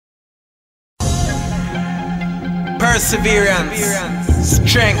perseverance,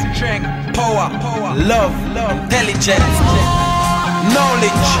 strength, power, love, intelligence,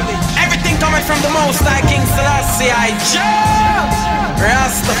 knowledge. Everything coming from the Most High King Selassie I judge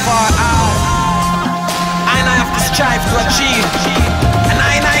Rastafari. And I have to strive to achieve, and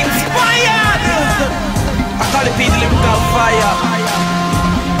I inspired. I call it P the lyrical fire.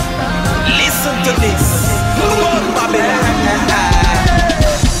 Listen to this, Babylon.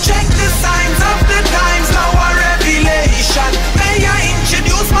 Check the signs of the times, now a revelation. May I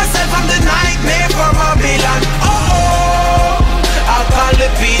introduce myself, I'm the nightmare from Babylon. I call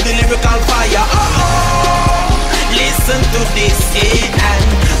it P the lyrical fire. Listen to this, and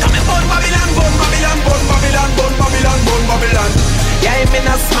come and burn Babylon, burn Babylon, burn Babylon, burn Babylon, burn Babylon. Yeah, me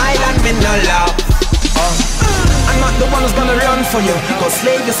no smile and me no laugh. I'm not the one who's gonna run for you. Go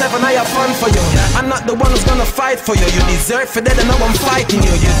slave yourself and I have fun for you. I'm not the one who's gonna fight for you. You deserve for that and now I'm fighting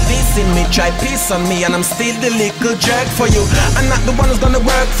you. You dissing me, try peace on me, and I'm still the little jerk for you. I'm not the one who's gonna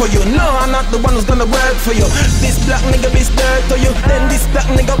work for you. No, I'm not the one who's gonna work for you. This black nigga be dirt to you, then this black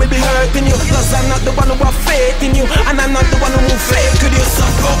nigga will be hurting you. Cause I'm not the one who have faith in you, and I'm not the one who move fake with you. So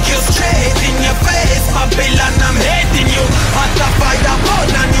fuck you straight in your face, Babylon, I'm hating you. Hot a fire burn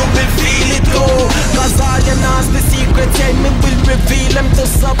and you will feel it too. Cause all your nasty secrets, yeah, me will reveal them to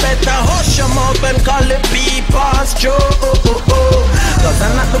so better hush them up and call it people's true. Cause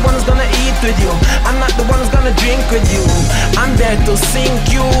I'm not the one who's gonna eat with you, I'm not the one who's gonna drink with you. I'm there to sink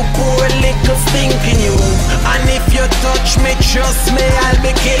you, poor little stinking you. And if you touch me, trust me, I'll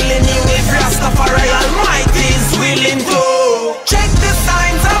be killing you. If Rastafari Almighty is willing to. Check the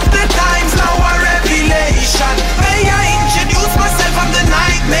signs of the times, now a revelation. May I introduce myself, I'm the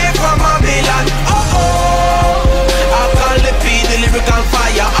nightmare from Babylon. I call the P the lyrical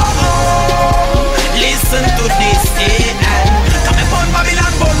fire. Listen to this, and come and burn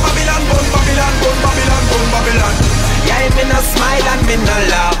Babylon, burn Babylon, burn Babylon, burn Babylon, burn Babylon. Yeah, me no smile and me no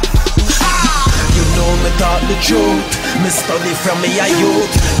laugh. You know me talk the truth, me study from me a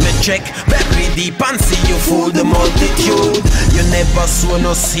youth. Me check very deep and see you fool the multitude. You never sow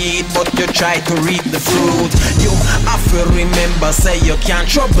no seed, but you try to reap the fruit. You have to remember, say you can't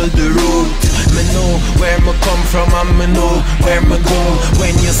trouble the root. Me know where me come from and me know where me go.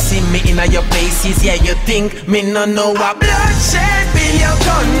 When you see me in your places, yeah, you think me no know a bloodshed in your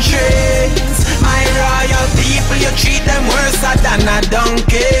countries. My royal people, you treat them worse than a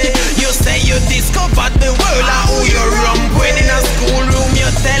donkey. You say you discovered the world and who you rump with. In a schoolroom you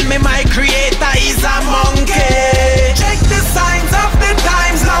tell me my creator is a monkey. Check the signs of the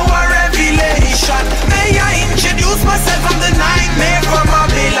times, now a revelation. May I introduce myself, I'm the nightmare from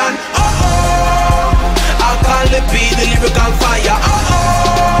Babylon. I call the P the lyrical fire.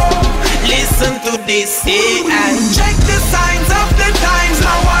 Listen to this, and check the signs of the times,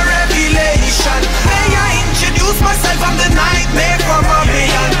 now a revelation. May I introduce myself, I'm the nightmare from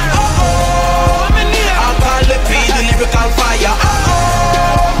Babylon. I call the P the lyrical fire.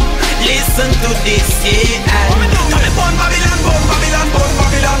 Listen to this, and come and burn Babylon, burn Babylon, burn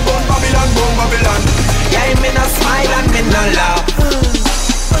Babylon, burn Babylon, burn Babylon. Yeah, me no smile and me no laugh.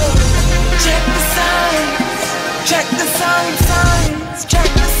 Check the signs, check the signs, check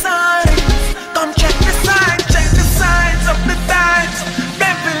the signs. Come check the signs of the times.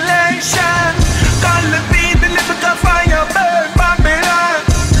 Revelation, call the P the lyrical fire, burn Babylon.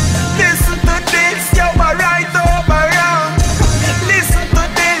 Listen to this, yo, right over wrong. Listen to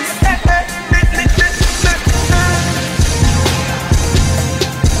this,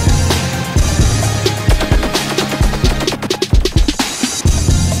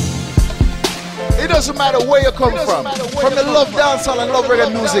 It doesn't matter where you come from you love dancehall and love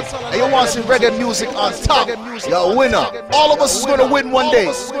reggae music, and you want some reggae music on top, you're a winner. All of us is gonna win one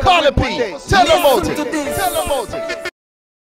day. CALI P, tell them about it.